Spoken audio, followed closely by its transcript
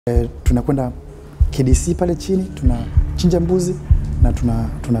Tunakwenda KDC pale chini, tunachinja mbuzi na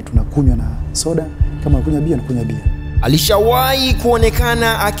tunakunywa na soda, kama kunywa bia na kunywa bia. Alishawahi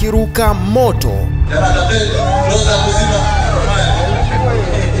kuonekana akiruka moto.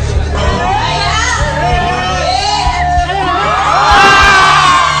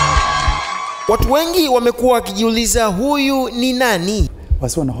 Watu wengi wamekuwa wakijiuliza huyu ni nani?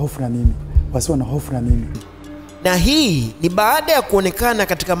 Wasiwe na hofu na mimi, wasiwe na hofu na mimi. Na hii ni baada ya kuonekana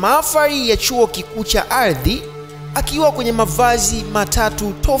katika mahafali ya Chuo Kikuu cha Ardhi akiwa kwenye mavazi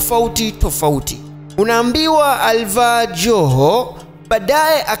matatu tofauti. Unaambiwa alivaa joho,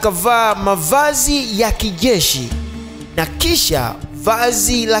 baadaye akavaa mavazi ya kijeshi, na kisha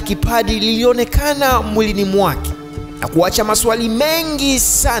vazi la kipadri lilionekana mwilini mwake na kuacha maswali mengi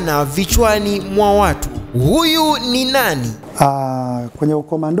sana vichwani mwa watu. Huyu ni nani? Kwenye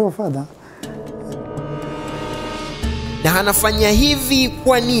ukomando father. Na anafanya hivi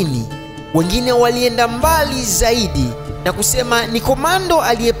kwa nini? Wengine walienda mbali zaidi na kusema ni komando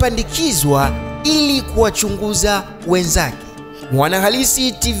aliyepandikizwa ili kuwachunguza wenzake.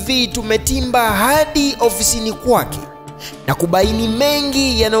 MwanaHALISI TV tumetimba hadi ofisini kwake na kubaini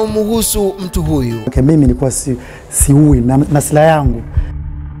mengi yanayomhusu mtu huyu. Mimi nilikuwa siui na silaha yangu.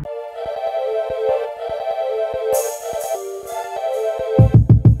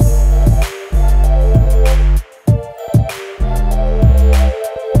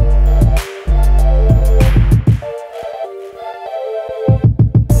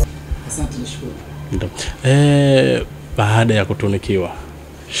 Baada ya kutunikiwa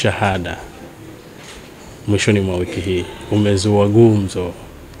shahada mwishoni mwa wiki hii, umezua gumzo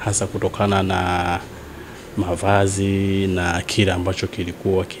hasa kutokana na mavazi na kile ambacho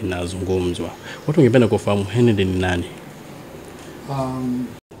kilikuwa kinazungumzwa. Watu wangependa kufahamu Henry ni nani?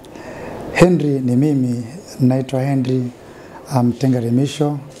 Henry ni mimi, naitwa Henry Padre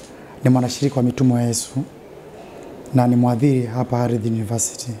Rimisho, ni mwanashirika wa mitume wa Yesu na ni mwadhiri hapa Ardhi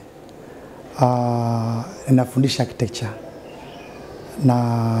University. Ninafundisha architecture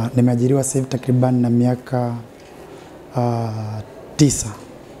na nimeajiriwa sasa hivi takriban na miaka 9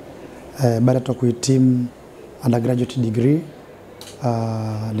 baada ya kuhitimu undergraduate degree.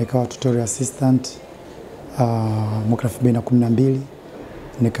 Nikawa tutorial assistant mwaka 2012,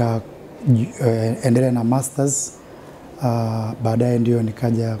 nikaendelea na masters, baadaye ndio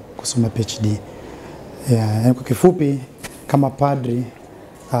nikaja kusoma PhD. Kwa kifupi kama padri,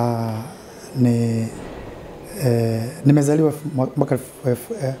 nimezaliwa mwaka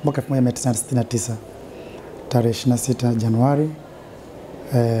 1969 tarehe 26 Januari,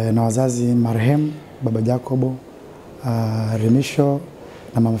 na wazazi marehemu Baba Jacobo Rimisho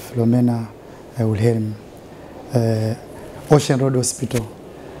na Mama Filomena Wilhelm, Ocean Road Hospital,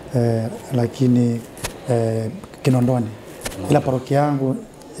 lakini Kinondoni. Ila parokia yangu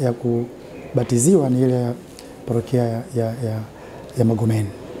ya kubatiziwa ni ile parokia ya Magomeni.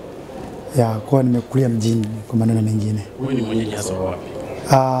 Kwa nimekulia mjini kwa maneno mengine. Wewe ni mwenyeji hasa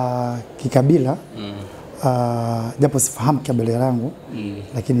wapi? Kikabila, japo sifahamu kabila langu,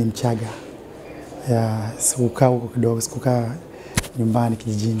 lakini ni Mchaga. Sikukaa huko kidogo, sikukaa nyumbani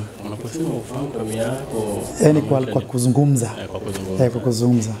kijijini. Unaposema ufahamu kabila yako? Yaani kwa kuzungumza. Kwa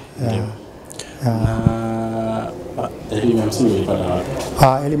kuzungumza. Elimu msingi ulipata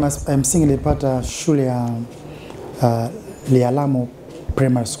wapi? Elimu msingi nilipata shule ya Lialamo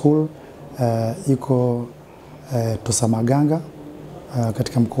Primary School, iko Tosamaganga,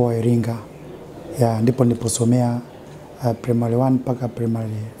 katika mkoa wa Iringa. Ndipo niliposomea primary 1 mpaka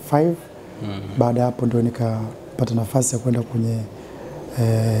primary 5. Baada hapo ndio nikapata nafasi ya kwenda kwenye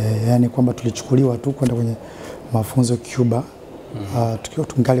yani kwamba tulichukuliwa tu kwenda kwenye mafunzo Cuba, tukiwa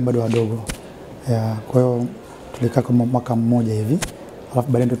tungali bado wadogo. Kwa hiyo tulikaa kama mwaka mmoja hivi, alafu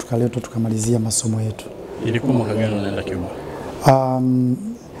baadaye ndio tukaletwa tukamalizia masomo yetu. Ilikuwa mwaka gani unaenda Cuba?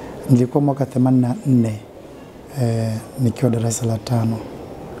 Nilikuwa mwaka 84, nikiwa darasa la 5,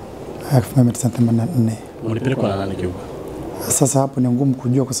 1984. Ulipelekwa na nani Cuba? Sasa hapo ni ngumu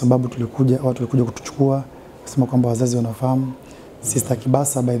kujua kwa sababu watu walikuja kutuchukua, kusema kwamba wazazi wanafahamu. Sister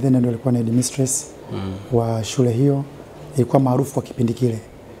Kibasa by then ndio alikuwa na headmistress wa shule hiyo. Ilikuwa maarufu kwa kipindi kile,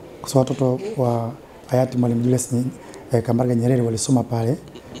 kwa sababu watoto wa hayati Mwalimu Julius Kambarage Nyerere walisoma pale,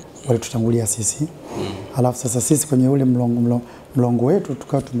 walitutangulia sisi. Alafu sasa sisi kwenye ule mlongo wetu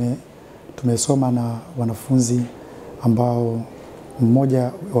tukawa tumesoma na wanafunzi ambao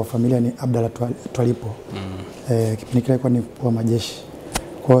mmoja wa familia ni Abdalla Twalipo. Kipindi kile alikuwa ni wa majeshi.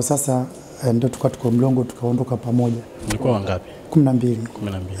 Kwa hiyo sasa ndio tuko mlongo tukaondoka pamoja. Mlikuwa wangapi? 12.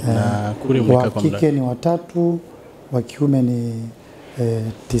 Na kule mlikaa kwa muda? Wa kike ni 3, wa kiume ni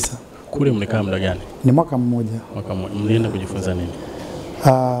 9. Kule mlikaa muda gani? Ni mwaka mmoja. Mwaka mmoja. Mlienda kujifunza nini?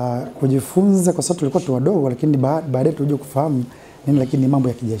 Kujifunza kwa sababu tulikuwa tu wadogo, lakini baadaye tulikuja kufahamu nini, lakini ni mambo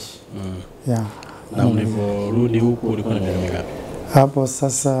ya kijeshi. Yeah. Na uliporudi huku ulikuwa na miaka mingapi? Hapo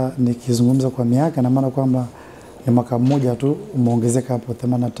sasa nikizungumza kwa miaka na maana kwamba ni mwaka mmoja tu umeongezeka hapo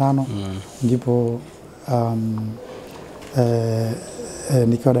 85. Ndipo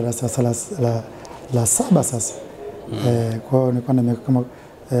nikiwa darasa la 7 sasa. Kwa hiyo nilikuwa na miaka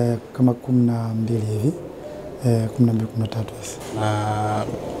kama 12 hivi. 12 13 hivi. Na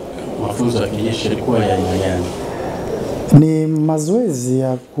mafunzo ya kijeshi yalikuwa ya aina gani? Ni mazoezi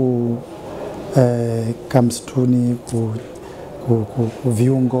ya kamstuni,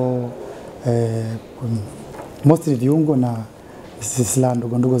 viungo, mostly viungo na silaha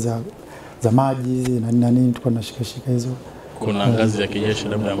ndogo za maji na nini, tulikuwa tunashika hizo. Kuna ngazi ya kijeshi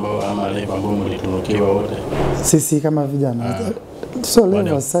labda ambao ama level ambao mlitunukiwa wote? Sisi kama vijana so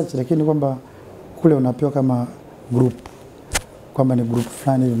level such, lakini kwamba kule unapewa kama group, kwamba ni group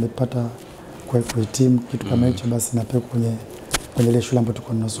fulani umepata kuhitimu kitu kama hicho, basi napewa kwenye ile shule ambayo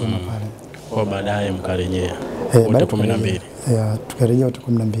tulikuwa tunasoma pale. Kwa baadaye mkarejea wote 12? Tukarejea wote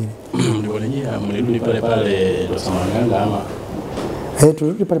 12. Mliporejea mlirudi pale Salaam ama?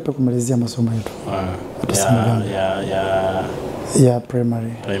 Tulirudi pale kumalizia masomo yetu. Ya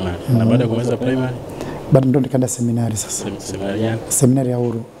primary. Na baada ya kumaliza primary? Baada ndo nikaenda seminari sasa. Seminari gani? Seminari ya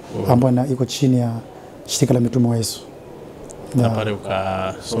Huru ambayo iko chini ya shirika la mitume wa Yesu. Na pale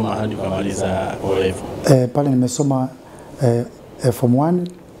ukasoma hadi kumaliza O-level? Pale nimesoma form 1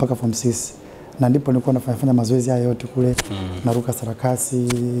 mpaka form 6. Na ndipo nilikuwa nafanya mazoezi haya yote kule. Naruka sarakasi,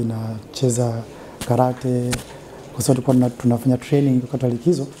 nacheza karate. Kwa sababu tulikuwa tunafanya training wakati wa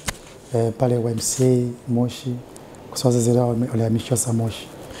likizo pale YMCA Moshi, kwa sababu wazazi wao walihamishwa sa Moshi.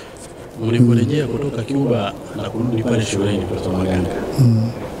 Mliporejea kutoka Cuba na kurudi pale shuleni kwa Somaganga,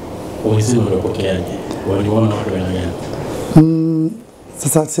 wazima walipokeaje? Waliona watu wana gani?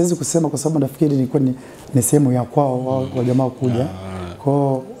 Sasa siwezi kusema kwa sababu nafikiri ilikuwa ni sehemu ya kwao wa jamaa kuja.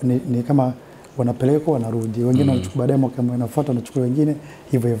 Kwao ni kama wanapelekwa wanarudi. Wengine wanachukua baadaye mwaka unaofuata wanachukua wengine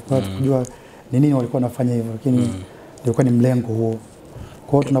hivyo. Kwa tukujua ni nini walikuwa wanafanya hivyo, lakini ilikuwa ni mlengo huo.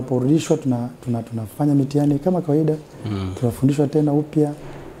 Kwa hiyo tunaporudishwa tunafanya mitihani kama kawaida. Tunafundishwa tena upya.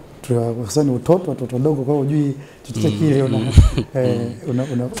 Sasa ni watoto wadogo, kwa hiyo hujui chochote kile,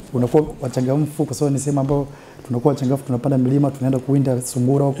 unakuwa wachangamfu kwa sababu ni sehemu ambayo tunakuwa wachangamfu, tunapanda milima, tunaenda kuwinda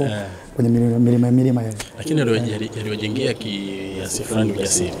sungura huko kwenye milima ile. Lakini yaliwajengea kiasi fulani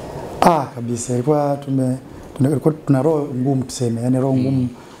ujasiri. Kabisa. Ilikuwa tuna roho ngumu tuseme, yani roho ngumu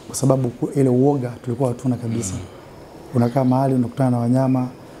kwa sababu ile uoga tulikuwa hatuna kabisa. Unakaa mahali unakutana na wanyama,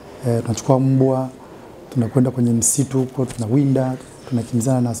 tunachukua mbwa, tunakwenda kwenye msitu huko, tunawinda,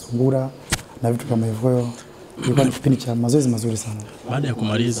 tunakimbizana na sungura na vitu kama hivyo. Ilikuwa ni kipindi cha mazoezi mazuri sana. Baada ya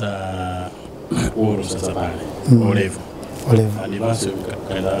kumaliza Uhuru sasa pale O-level. Advance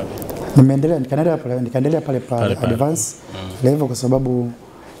ukaenda wapi? Nikaendelea pale advance level kwa sababu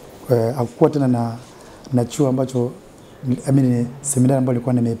hakuwa tena na chuo ambacho seminari ambayo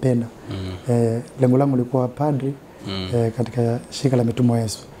nilikuwa nimeipenda. Lengo langu lilikuwa padri katika shirika la mitume wa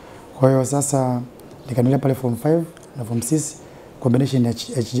Yesu. Kwa hiyo sasa nikaendelea pale form 5 na form 6 combination ya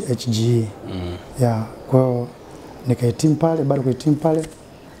HGE. Kwa hiyo nikahitimu pale. Baada ya kuhitimu pale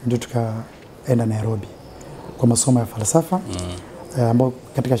ndio tukaenda Nairobi kwa masomo ya falsafa, ambao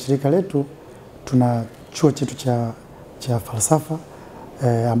katika shirika letu tuna chuo chetu cha falsafa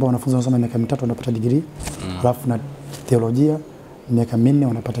ambao wanafunzi wanasoma miaka 3 wanapata degree, alafu na teolojia miaka 4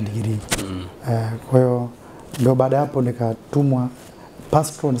 wanapata degree. Kwa hiyo ndio baada hapo nikatumwa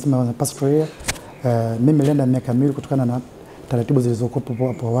pastoral, nasema pastoral. Mimi nilienda miaka 2 kutokana na taratibu zilizokuwa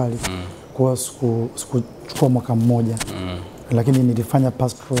hapo awali. Kwa sikuchukua mwaka mmoja. Lakini nilifanya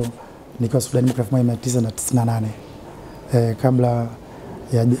pastoral nikiwa Sudan mwaka 1998 kabla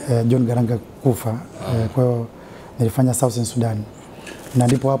ya John Garanga kufa. Kwa hiyo nilifanya Southern Sudan. Na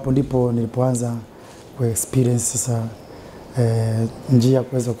ndipo nilipoanza ku experience sasa njia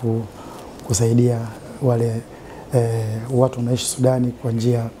kuweza kusaidia wale watu wanaishi Sudani kwa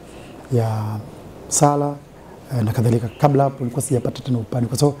njia ya sala na kadhalika. Kabla hapo nilikuwa sijapata tena upande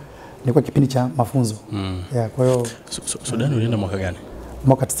kwa sababu nilikuwa kipindi cha mafunzo. Kwa hiyo Sudan ulienda mwaka gani?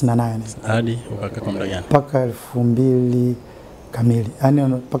 Mwaka 98. Hadi ukakaa kwa muda gani? Paka 2000 kamili. Yaani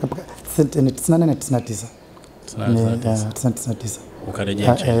mpaka 98 na 99. 99.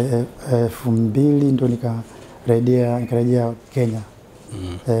 Ukarejea nchini? 2000 ndio nikarejea Kenya.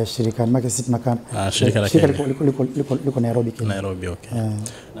 Shirika maki sisi tunakaa. Shirika la Kenya. Liko Nairobi, Kenya. Nairobi, okay.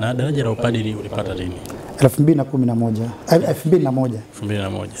 Na daraja la upadri ulipata lini? 2011. 2001.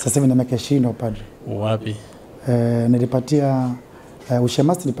 Sasa hivi na miaka 20 upadri. Wapi? Nilipatia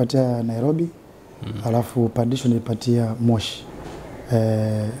ushemasi nilipatia Nairobi. Alafu upadrisho nilipatia Moshi.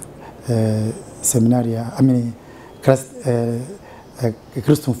 seminari ya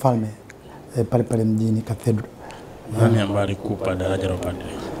Kristo Mfalme pale mjini Cathedral. Nani ambaye alikupa daraja la upadre?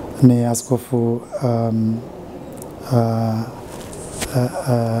 Ni Askofu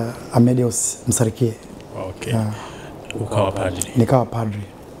Amedios Msarikie. Okay. Ukawa padri? Nikawa padri.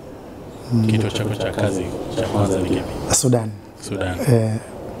 Kituo chako cha kazi cha kwanza ni kipi? Sudan. Sudan.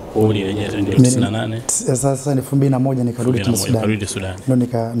 Ulirejea 98? Sasa ni 2001 nikarudi tena Sudan. Nikarudi Sudan. Ndio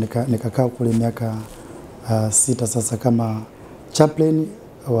nikakaa kule miaka 6 sasa kama chaplain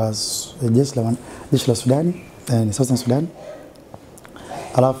wa jeshi la Sudani, ni Southern Sudan.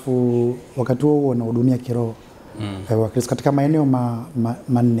 Alafu wakati huo nahudumia kiroho Wakristo katika maeneo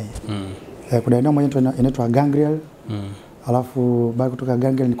manne. Kuna eneo moja inaitwa Gangreal. Alafu baada kutoka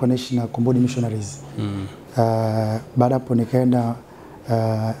Gangreal nilikuwa naishi na Comboni Missionaries. Baada hapo nikaenda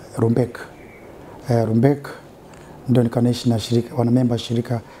Rumbek. Rumbek ndio nikawa naishi na shirika, wanamemba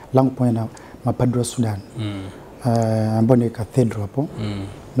shirika langu pamoja na mapadri wa Sudan. Ambao ni Cathedral hapo.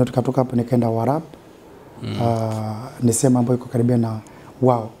 Ndio tukatoka hapo nikaenda Warab. Ni sehemu ambayo iko karibia na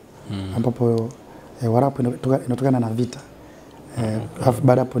wao. Ambapo Warab inatokana na vita. Alafu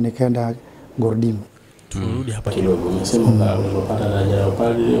baada hapo nikaenda Gordim. Turudi hapa kidogo. Umesema ulipopata daraja la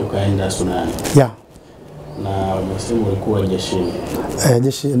upadre ukaenda Sudan. Yeah. Na umesema ulikuwa jeshini.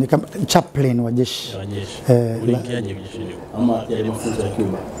 Jeshi ni kama chaplain wa jeshi. Uliingiaje jeshini? Ama yale mafunzo ya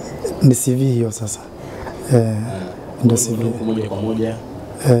Cuba? Ni CV hiyo sasa. Ndio CV. Moja kwa moja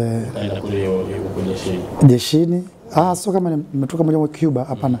ukaenda kule huko jeshini. Jeshini? Sio kama nimetoka moja kwa Cuba,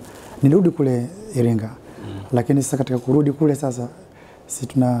 hapana. Nilirudi kule Iringa. Lakini sasa katika kurudi kule sasa si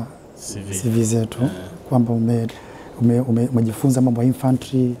tuna CV zetu kwamba umejifunza mambo ya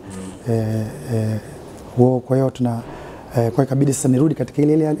infantry kwa hiyo kwa ikabidi sasa nirudi katika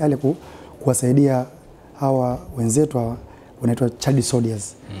ile kuwasaidia hawa wenzetu hawa wanaitwa child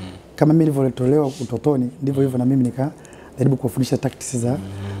soldiers. Kama mimi nilivyotolewa utotoni ndivyo hivyo na mimi nikajaribu kuwafundisha tactics za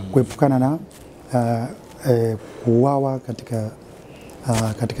kuepukana na kuuawa katika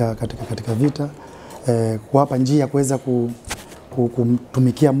vita, kuwapa njia kuweza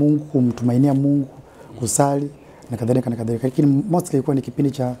kumtumikia Mungu, kumtumainia Mungu, kusali na kadhalika na kadhalika. Lakini mostly ilikuwa ni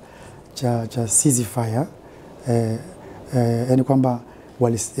kipindi cha ceasefire, yani kwamba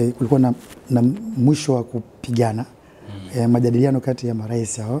kulikuwa na mwisho wa kupigana, majadiliano kati ya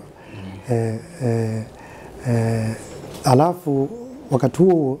marais hao. Alafu wakati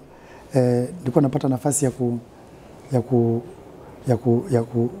huo nilikuwa napata nafasi ya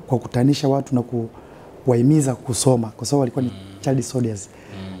kukutanisha watu na kuwahimiza kusoma kwa sababu walikuwa ni child soldiers.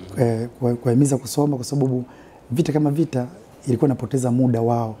 Kuwahimiza kusoma kwa sababu vita kama vita ilikuwa inapoteza muda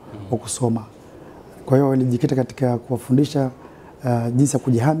wao wa kusoma. Kwa hiyo nilijikita katika kuwafundisha jinsi ya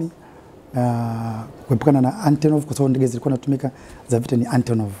kujihami, kuepukana na Antonov kwa sababu ndege zilikuwa zinatumika za vita ni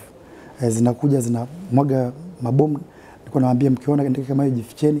Antonov. Zinakuja zinamwaga mabomu. Nilikuwa nawaambia mkiona ndege kama hiyo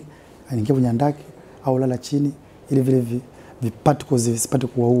jificheni, ingia kwenye handaki au lala chini ili vile viparticles visipate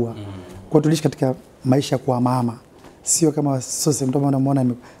kuwaua. Kwa tuliishi katika maisha kwa mama. Sio kama sasa mtu anaona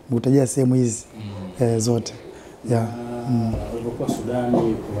nimekutajia sehemu hizi zote. Ulipokuwa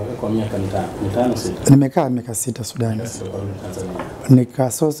Sudan kwa miaka mitano sita. Nimekaa miaka 6 Sudan.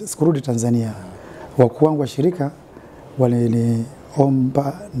 Sikurudi Tanzania. Wakuu wangu wa shirika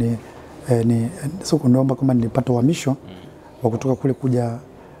waliniomba sio kuniomba kama nilipata uhamisho wa kutoka kule kuja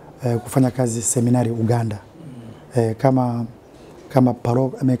kufanya kazi seminari Uganda. Kama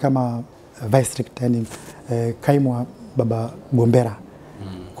vice rector, yani kaimu wa Baba Gombera.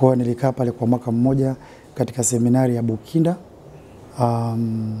 Kwa hiyo nilikaa pale kwa mwaka mmoja katika seminari ya Bukinda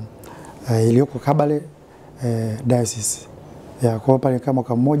iliyoko Kabale diocese. Kwa pale kama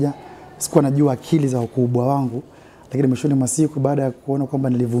mwaka mmoja sikuwa najua akili za ukubwa wangu, lakini mwishoni mwa siku baada ya kuona kwamba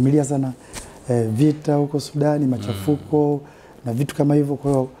nilivumilia sana vita huko Sudani, machafuko na vitu kama hivyo,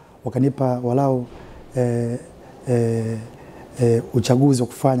 kwa hiyo wakanipa walau uchaguzi wa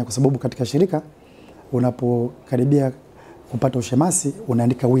kufanya, kwa sababu katika shirika unapokaribia kupata ushemasi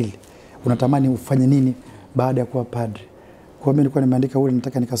unaandika will, unatamani ufanye nini baada ya kuwa padri. Kwa hiyo mimi nilikuwa nimeandika will,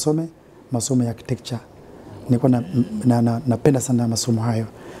 nataka nikasome masomo ya architecture. Nilikuwa napenda sana masomo hayo.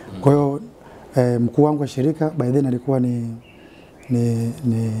 Kwa hiyo mkuu wangu wa shirika by then alikuwa ni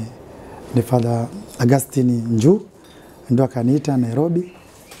Father Augustine Nju, ndio akaniita Nairobi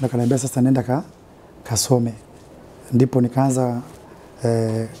na akaniambia sasa nenda kasome. Ndipo nikaanza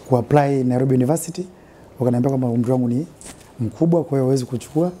kuapply Nairobi University. Wakaniambia kwamba umri wangu ni mkubwa, kwa hiyo hawezi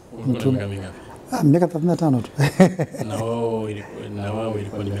kuchukua mtu. Miaka 35 tu. Na wao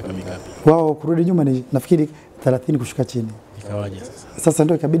ilikuwa ni miaka mingapi? Wao kurudi nyuma ni nafikiri 30 kushuka chini. Ikawaje sasa? Sasa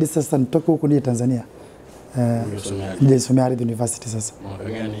ndio ikabidi sasa nitoke huko nije Tanzania. nilisomea Ardhi University sasa.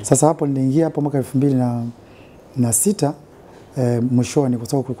 Sasa hapo niliingia hapo mwaka 2006 mwishoni, kwa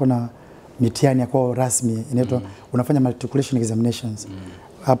sababu kulikuwa na mitihani ya kwao rasmi inaitwa unafanya matriculation examinations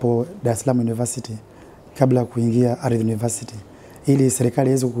hapo Salaam University kabla ya kuingia Ardhi University, ili serikali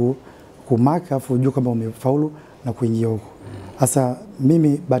iweze kumaka afu ujue kama umefaulu na kuingia huko. Sasa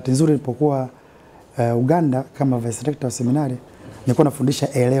mimi bahati nzuri nilipokuwa Uganda kama vice rector wa seminari, nilikuwa nafundisha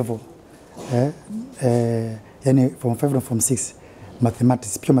A level yani form 5 na form 6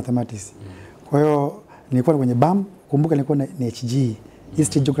 mathematics, pure mathematics. Kwa hiyo nilikuwa kwenye BAM, kumbuka nilikuwa ni HG,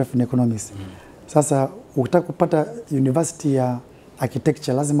 History, Geography and Economics. Sasa ukitaka kupata university ya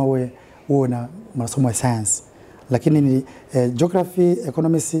architecture lazima uwe na masomo ya science, lakini ni geography,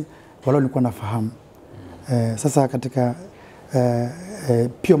 economics wala nilikuwa nafahamu. Sasa katika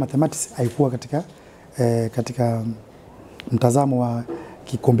pure mathematics haikuwa katika mtazamo wa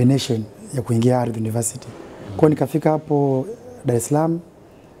combination ya kuingia Ardhi University. Kwa nikafika hapo Dar es Salaam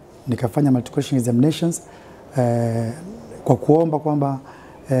nikafanya matriculation examinations kwa kuomba kwamba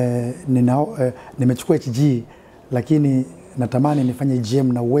nimechukua HG lakini natamani nifanye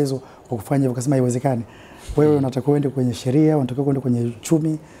GM na uwezo wa kufanya. Wakasema haiwezekani, wewe unataka uende kwenye sheria, unataka uende kwenye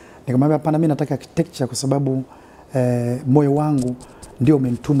uchumi. Nikamwambia hapana, mimi nataka architecture kwa sababu moyo wangu ndio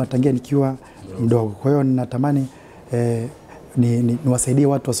umenituma tangia nikiwa mdogo. Kwa hiyo ninatamani niwasaidie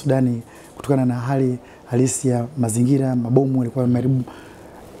watu wa Sudani kutokana na hali halisi ya mazingira, mabomu yalikuwa yameharibu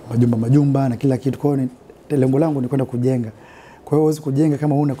majumba na kila kitu. Kwa hiyo lengo langu ni kwenda kujenga. Kwa hiyo huwezi kujenga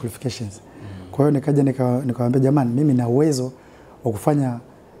kama huna qualifications. Kwa hiyo nikaja nikawaambia jamani, mimi na uwezo wa kufanya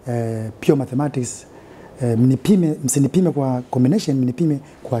pure mathematics, msinipime kwa combination, mnipime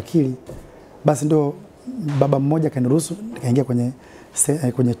kwa akili. Basi ndo baba mmoja kaniruhusu nikaingia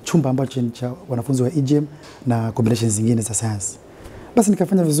kwenye chumba ambacho cha wanafunzi wa EGM na combinations zingine za science. Basi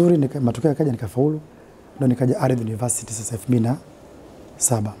nikafanya vizuri, matokeo yakaja nikafaulu, ndo nikaja Ardhi University sasa 2007.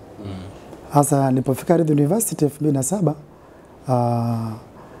 Sasa nilipofika Ardhi University 2007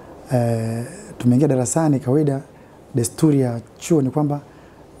 tumeingia darasani. Kawaida desturi ya chuo ni kwamba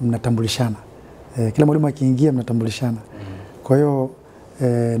mnatambulishana. Kila mwalimu akiingia mnatambulishana. Kwa hiyo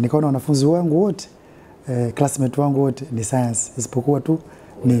nikaona wanafunzi wangu wote, classmate wangu wote ni science isipokuwa tu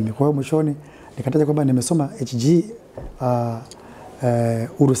mimi. Kwa hiyo mwishoni nikataja kwamba nimesoma HG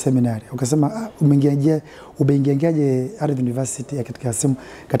Uru Seminary. Ukasema umeingiaje Ardhi University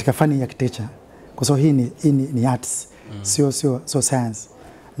katika fani ya architecture? Kwa sababu hii ni arts, sio science.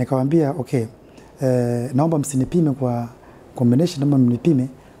 Nikamwambia okay, naomba msinipime kwa combination, naomba mnipime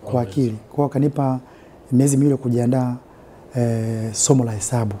kwa akili. Kwa hiyo kanipa miezi miwili kujiandaa somo la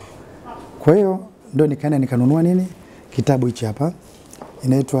hesabu. Kwa hiyo ndio nikaenda nikanunua kitabu hichi hapa,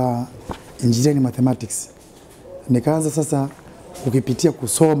 inaitwa Engineering Mathematics. Nikaanza sasa ukipitia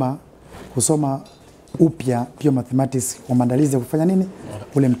kusoma upya pure mathematics kwa maandalizi ya kufanya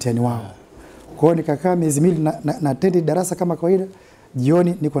ule mtihani wao. Kwa hiyo nikakaa miezi miwili na attend darasa kama kawaida,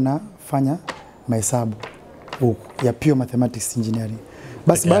 jioni niko nafanya mahesabu huko ya pure mathematics engineering.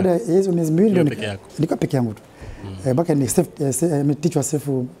 Basi baada ya hizo miezi miwili nilikuwa peke yangu tu. Baka ni teach yourself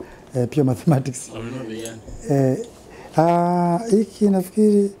pure mathematics. Hiki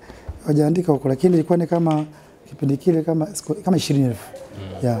nafikiri wajaandika huko, lakini ilikuwa ni kama kipindi kile kama 20,000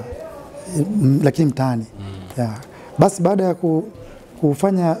 lakini mtaani. Basi baada ya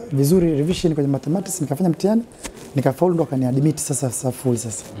kufanya vizuri revision kwenye mathematics nikafanya mtihani nikafaulu, ndo akaniadmit sasa full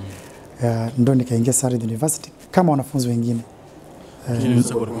sasa. Ndo nikaingia Ardhi University kama wanafunzi wengine.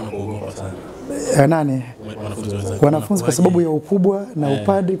 Wanafunzi kwa sababu ya ukubwa na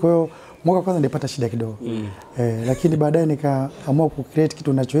upadri. Kwa hiyo mwaka kwanza nilipata shida kidogo. Lakini baadaye nikaamua kucreate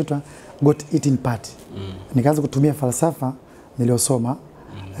kitu kinachoitwa got it in part. Nikaanza kutumia falsafa niliyosoma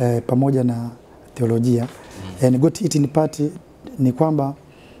pamoja na teolojia. Got it in part ni kwamba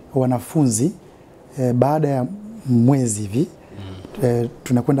wanafunzi baada ya mwezi hivi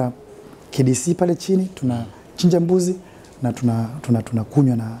tunakwenda KDC pale chini, tunachinja mbuzi na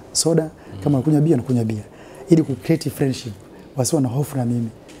tunakunywa na soda, kama unakunywa bia unakunywa bia, ili ku create friendship, wasiwe na hofu na mimi.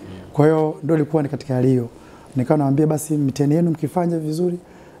 Kwa hiyo ndio ilikuwa ni katika hali hiyo. Nikawa naambia basi mitihani yenu mkifanya vizuri,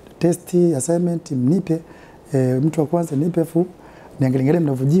 test, assignment mnipe, mtu wa kwanza nipe fu niangalie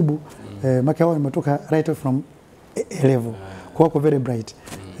mnavyojibu, maka wao nimetoka right from A level. Kwa hiyo very bright.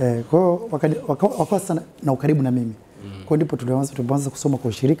 Kwa hiyo wakawa sana na ukaribu na mimi. Kwa ndipo tulianza kusoma kwa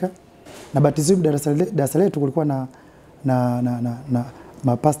ushirika. Na bahati nzuri darasa letu kulikuwa na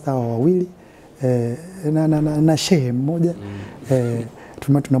mapasta wawili na shehe mmoja,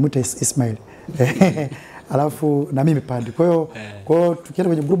 tunamuita Ismail. Alafu na mimi padri. Kwa hiyo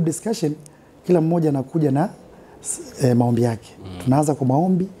tukienda kwenye group discussion kila mmoja anakuja na maombi yake. Tunaanza kwa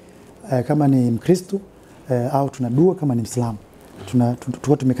maombi kama ni Mkristo, au tunadua kama ni Mwislamu.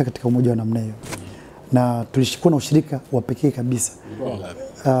 Tulikuwa tumekaa katika umoja wa namna hiyo. Na tulishikwa na ushirika wa pekee kabisa.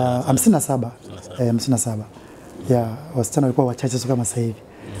 57. 57. Ya wasichana walikuwa wachache sio kama sasa hivi.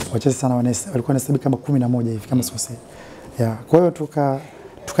 Wachache sana walikuwa wanahesabika kama 11 hivi kama sio. Ya kwa hiyo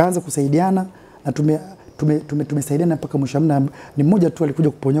tukaanza kusaidiana na tumesaidiana mpaka mwisho. Ni mmoja tu alikuja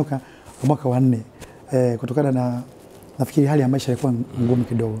kuponyoka mwaka wa 4 kutokana na nafikiri hali ya maisha ilikuwa ngumu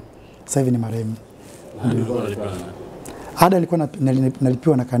kidogo. Sasa hivi ni marehemu. Ada ilikuwa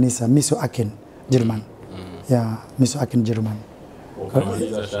nalipiwa na kanisa Miso Aken German. Ya Miso Aken German.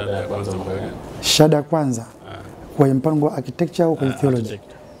 Ukamaliza shahada ya kwanza mwaka gani? Shahada ya kwanza kwa mpango wa architecture au kwa theology.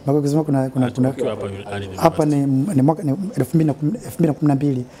 Bado kusema kuna hapa ni mwaka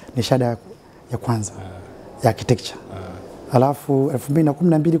 2012 ni shahada ya kwanza ya architecture. Alafu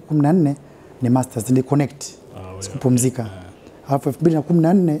 2012-14 ni masters ni connect. Sikupumzika. Alafu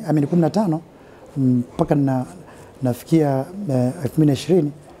 2014 mpaka nafikia 2020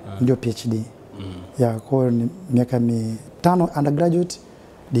 ndio PhD. Ya kwa ni miaka 5 undergraduate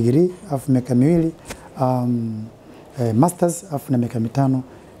degree, alafu miaka 2 masters, alafu na miaka 5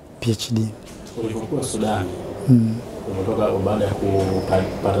 PhD. Ulipokuwa Sudan, umetoka baada ya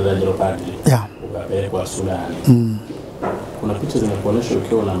kupata daraja la padri, ukapelekwa Sudan. Kuna picha zinakuonyesha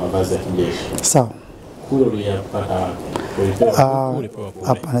ukiwa na mavazi ya kijeshi. Sawa. Kule uliyapata ulipewa kule.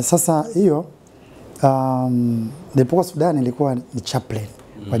 Hapana, sasa hiyo nilipokuwa Sudan nilikuwa ni chaplain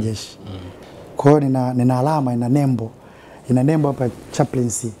wa jeshi. Kwa hiyo nina alama, ina nembo hapa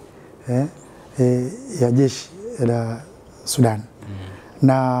chaplaincy ya jeshi la Sudan.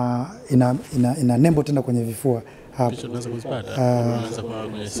 Na ina nembo tena kwenye vifua hapa.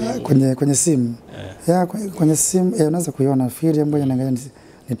 Kwenye simu. Ya kwenye simu unaweza kuiona fili ambayo inaangalia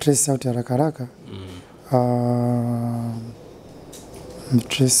ni trace out haraka.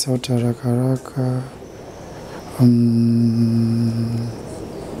 Trace out haraka.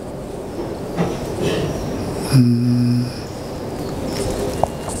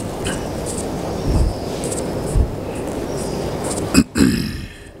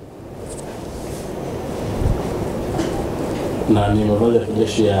 Na ni mavazi ya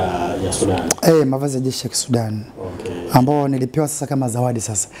kijeshi ya Sudan. Mavazi ya jeshi ya Sudan. Ambao nilipewa sasa kama zawadi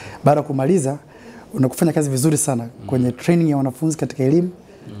sasa. Baada ya kumaliza unakufanya kazi vizuri sana kwenye training ya wanafunzi katika elimu.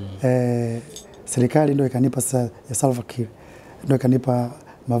 Serikali ndio ikanipa sasa ya Salva Kiir. Ndio ikanipa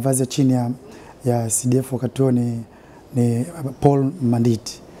mavazi ya chini ya CDF wakati huo ni Paul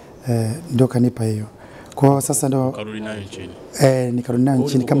Manditi. Ndio kanipa hiyo. Kwa sasa ndio karudi nayo nchini. Nikarudi nayo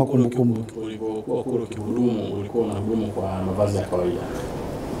nchini kama kumbukumbu. Ulipokuwa kule ukihudumu, ulikuwa unahudumu kwa mavazi ya kawaida.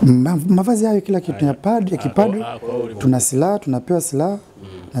 Mavazi hayo kila kitu ya padri, ya kipadri. Tuna silaha, tunapewa silaha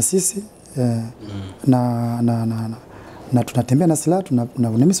na sisi na tunatembea na silaha, tuna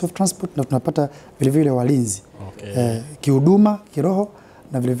means of transport na tunapata vile vile walinzi. Kihuduma, kiroho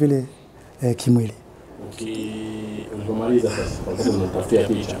na vile vile kimwili. Ulipomaliza sasa wakati unatafutia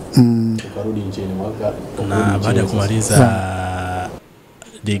picha ukarudi nchini mwaka na baada ya kumaliza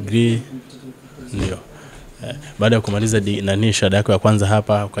degree ndio baada ya kumaliza shahada yako ya kwanza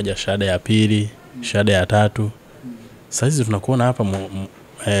hapa ukaja shahada ya pili, shahada ya tatu. Sasa hizi tunakuona hapa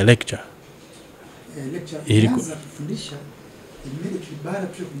lecture. Ilianza kufundisha immediately baada ya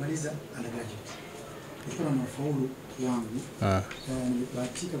kumaliza undergraduate. Nilikuwa na mafaulu wangu.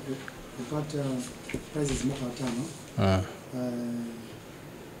 Nilibahatika kupata prizes mwaka wa 5.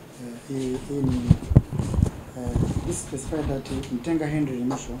 This specified that Padre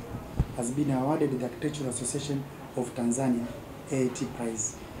Rimisho has been awarded the Architectural Association of Tanzania AAT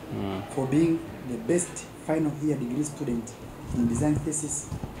prize for being the best final year degree student in design thesis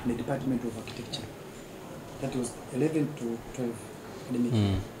in the Department of Architecture. That was 11 to 12 academic.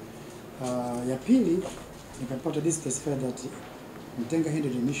 Ya pili nikapata this specified that Padre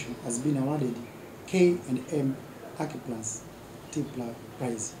Rimisho has been awarded K&M Archiplans T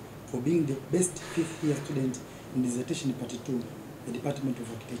prize for being the best 5th year student in dissertation part 2 the Department of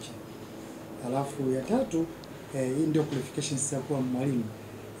Architecture. Alafu ya tatu hii ndio qualifications ya kuwa mwalimu.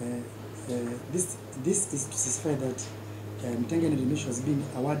 This is to specify that Padre Rimisho has been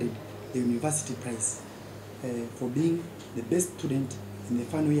awarded the university prize for being the best student in the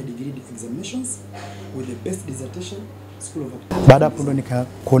final year degree examinations with the best dissertation school of architecture. Baada hapo ndo nika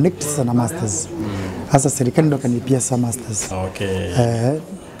connect sasa na masters. Hasa serikali ndo kanilipia sasa masters.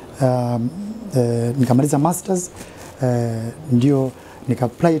 Nikamaliza masters ndio nika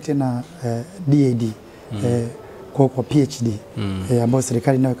apply tena DAD kwa PhD ambayo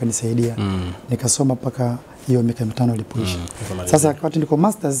serikali nayo kanisaidia. Nikasoma paka hiyo miaka 5 ilipoisha. Sasa wakati niko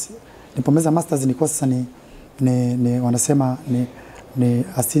masters, nilipomaliza masters nilikuwa sasa ni wanasema ni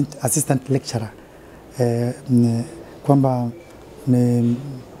assistant lecturer kwamba ni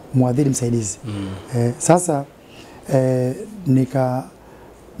mwadhiri msaidizi. Sasa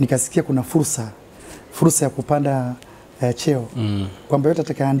nikasikia kuna fursa ya kupanda cheo, kwamba yote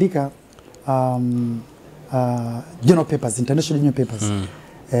atakayeandika journal papers, international journal papers,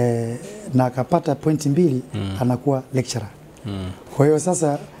 na akapata pointi 2 anakuwa lecturer. Kwa hiyo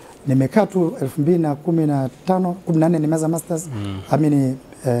sasa nimekaa tu 2015 14 nimemaliza masters,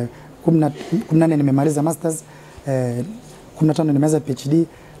 18 nimemaliza masters, 15 nimemaliza PhD,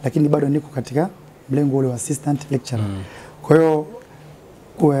 lakini bado niko katika mlengo ule wa assistant lecturer. Kwa hiyo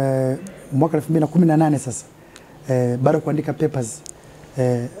mwaka 2018 sasa baada ya kuandika papers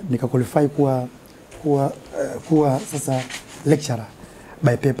nikaqualify kuwa sasa lecturer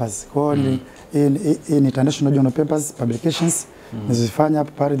by papers. Kwa hiyo ni international journal papers publications nilizofanya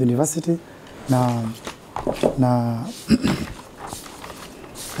hapa Padre University na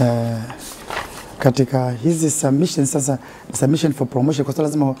katika hizi submission sasa, submission for promotion, kwa sababu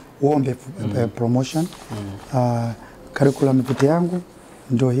lazima uombe promotion. Curriculum vitae yangu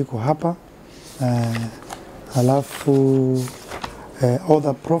ndio hiko hapa, alafu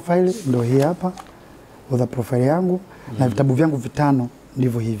author profile ndio hii hapa, author profile yangu, na vitabu vyangu 5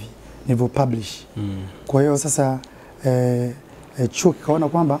 ndivyo hivi nilivyo publish. Kwa hiyo sasa chuo kikaona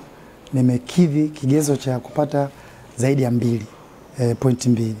kwamba nimekidhi kigezo cha kupata zaidi ya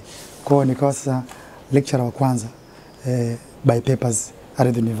 2.2. Kwa hiyo nikawa sasa lecturer wa kwanza by papers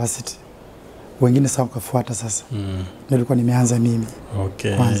Ardhi University. Wengine sasa wakafuata sasa. Nilikuwa nimeanza mimi.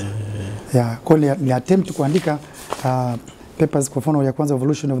 Kwanza. Kwa hiyo ni attempt kuandika papers, kwa mfano ya kwanza,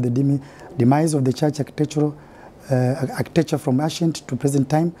 evolution of the demise of the church architecture from ancient to present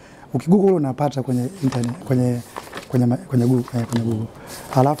time. Ukigoogle unapata kwenye internet, kwenye Google.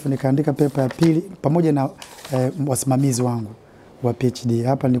 Alafu nikaandika paper ya pili pamoja na wasimamizi wangu wa PhD.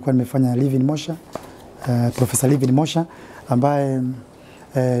 Hapa nilikuwa nimefanya Professor Livin Mosha, ambaye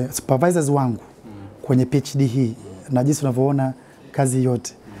supervisors wangu kwenye PhD hii, na jinsi unavyoona kazi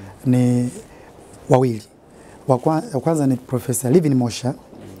yote ni wawili. Wa kwanza ni Professor Livin Mosha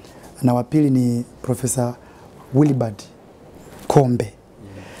na wa pili ni Professor Wilbard Kombe.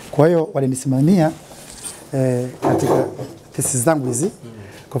 Kwa hiyo walinisimamia katika thesis zangu hizi.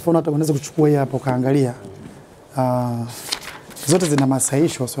 Kwa mfano hata unaweza kuchukua hii hapa ukaangalia, zote zina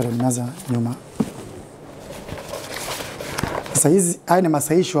masahisho. Nimeanza nyuma. Sasa haya ni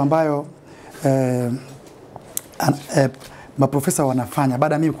masahisho ambayo maprofesa wanafanya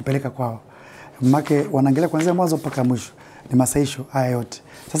baada ya mimi kupeleka kwao. Make wanaangalia kuanzia mwanzo mpaka mwisho, ni masahisho haya yote.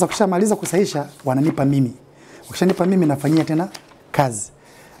 Sasa ukishamaliza kusahisha wananipa mimi. Ukishanipa mimi nafanyia tena kazi.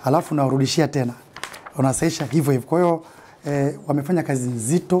 Alafu nawarudishia tena. Unasahisha hivyo hivyo. Kwa hiyo wamefanya kazi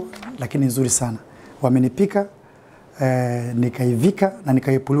nzito lakini nzuri sana. Wamenipika, nikaivika na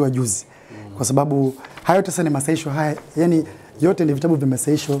nikaipuliwa juzi. Kwa sababu hayo yote sasa ni masahisho haya, yani yote ni vitabu vya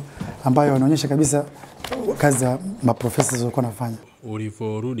masahisho ambayo wanaonyesha kabisa kazi ya maprofesa walikuwa wanafanya.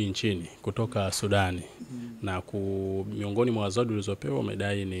 Ulivyorudi nchini kutoka Sudani na miongoni mwa zawadi ulizopewa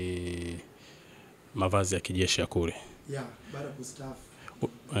umedai ni mavazi ya kijeshi ya kule. Baada ya kustaafu.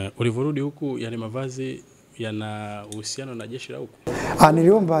 Ulivyorudi huku, yani mavazi yana uhusiano na jeshi la huku?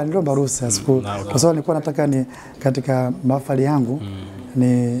 Niliomba ruhusa kwa sababu nilikuwa nataka ni katika mahafali yangu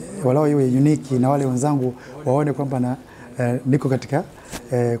ni walao iwe unique na wale wenzangu waone kwamba niko katika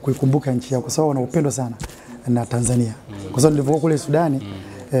kuikumbuka nchi yao, kwa sababu wana upendo sana na Tanzania. Kwa sababu nilivyokuwa kule Sudani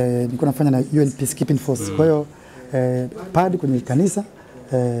nilikuwa nafanya na UN Peacekeeping Force. Kwa hiyo padi kwenye kanisa,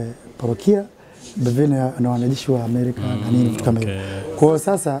 parokia, bevene na wanajeshi wa Amerika na nini vitu kama hivyo. Kwa hiyo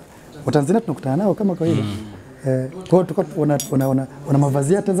sasa Watanzania tunakutana nao kama kawaida. Kwa hiyo tulikuwa wana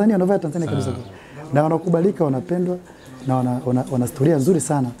mavazi ya Tanzania, wanavaa Tanzania kabisa. Na wanakubalika, wanapendwa na wana historia nzuri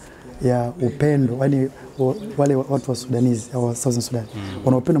sana ya upendo. Yaani wale watu wa Sudanese au Southern Sudan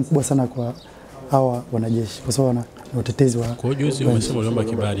wana upendo mkubwa sana kwa hawa wanajeshi, kwa sababu ni utetezi wa. Kwa hiyo juzi umesema uliomba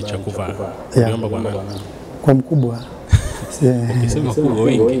kibali cha kuvaa. Uliomba kwa nani? Kwa mkubwa. Ukisema kubwa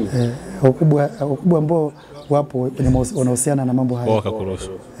wengi. Wakubwa ambao wapo wanahusiana na mambo haya. Wakakuruhusu.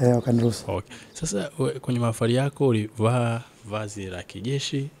 Wakaniruhusu. Sasa kwenye mahafali yako ulivaa vazi la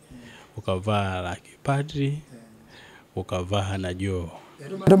kijeshi, ukavaa la kipadri, ukavaa na joo.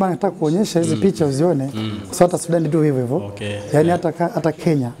 Ndio maana nataka kuonyesha hizi picha uzione, kwa sababu hata Sudan ndio hivyo hivyo. Yaani hata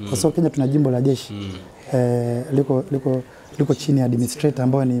Kenya, kwa sababu Kenya tuna jimbo la jeshi. Liko chini ya administrator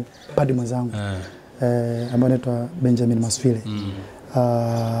ambaye ni padri mwenzangu. Ambaye anaitwa Benjamin Maswile.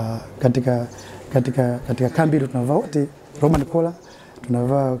 Katika kambi tunavaa wote Roman collar,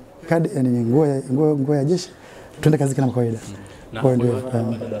 tunavaa nguo ya jeshi, tuende kazi kama kawaida. Kwa ndio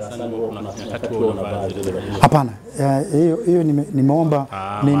hapana, hiyo nimeomba,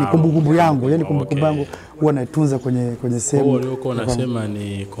 ni kumbukumbu yangu, yani kumbukumbu yangu huwa naitunza kwenye sehemu. Kwa hiyo unasema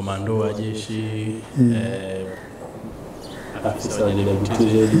ni komando wa jeshi, afisa wa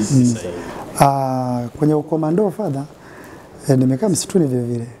jeshi. Kwenye komando father, nimekaa msituni vile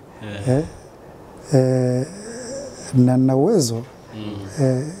vile. Na uwezo,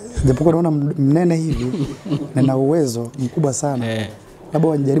 japokuwa naona mnene hivi, na uwezo mkubwa sana. Labda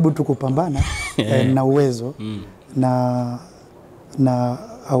wanijaribu tu kupambana, na uwezo, na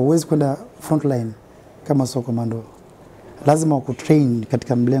hauwezi kwenda front line kama sio komando. Lazima ukutrain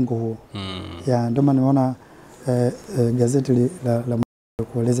katika mlengo huo. Ndio maana nimeona gazeti la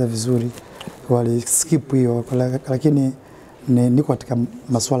kueleza vizuri, wali skip hiyo, lakini niko katika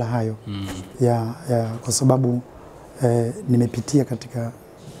masuala hayo kwa sababu nimepitia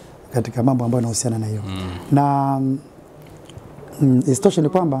katika mambo ambayo yanahusiana na hiyo. Na isitoshe ni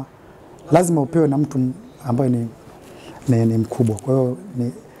kwamba lazima upewe na mtu ambaye ni mkubwa. Kwa hiyo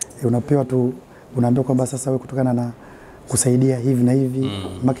unapewa tu, unaambiwa kwamba sasa wewe kutokana na kusaidia hivi na hivi,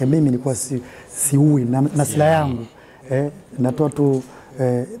 maka mimi nilikuwa siui na silaha yangu, natoa tu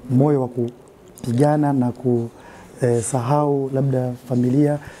moyo wa kupigana na kusahau labda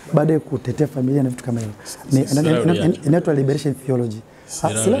familia, baadaye kutetea familia na vitu kama hivyo. Inaitwa liberation theology.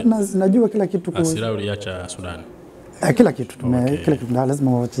 Najua kila kitu. Silaha uliacha Sudan. Kila kitu kila kitu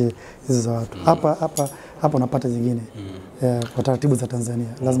lazima uache hizo za watu. Hapa unapata zingine. Kwa taratibu za Tanzania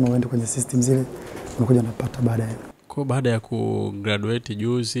lazima uende kwenye system zile, unakuja unapata baadaye. Kwa baada ya kugraduate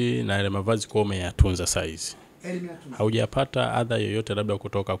juzi na ile mavazi kwa umeyatunza size, haujapata adha yoyote labda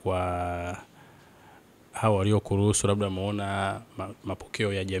kutoka kwa hao waliokuruhusu, labda umeona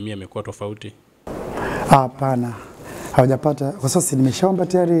mapokeo ya jamii yamekuwa tofauti? Hapana, hawajapata. Kwa sasa nimeshaomba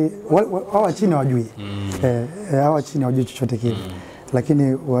tayari, hawa chini hawajui. Hawa chini hawajui chochote kile,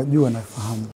 lakini wajua nafahamu.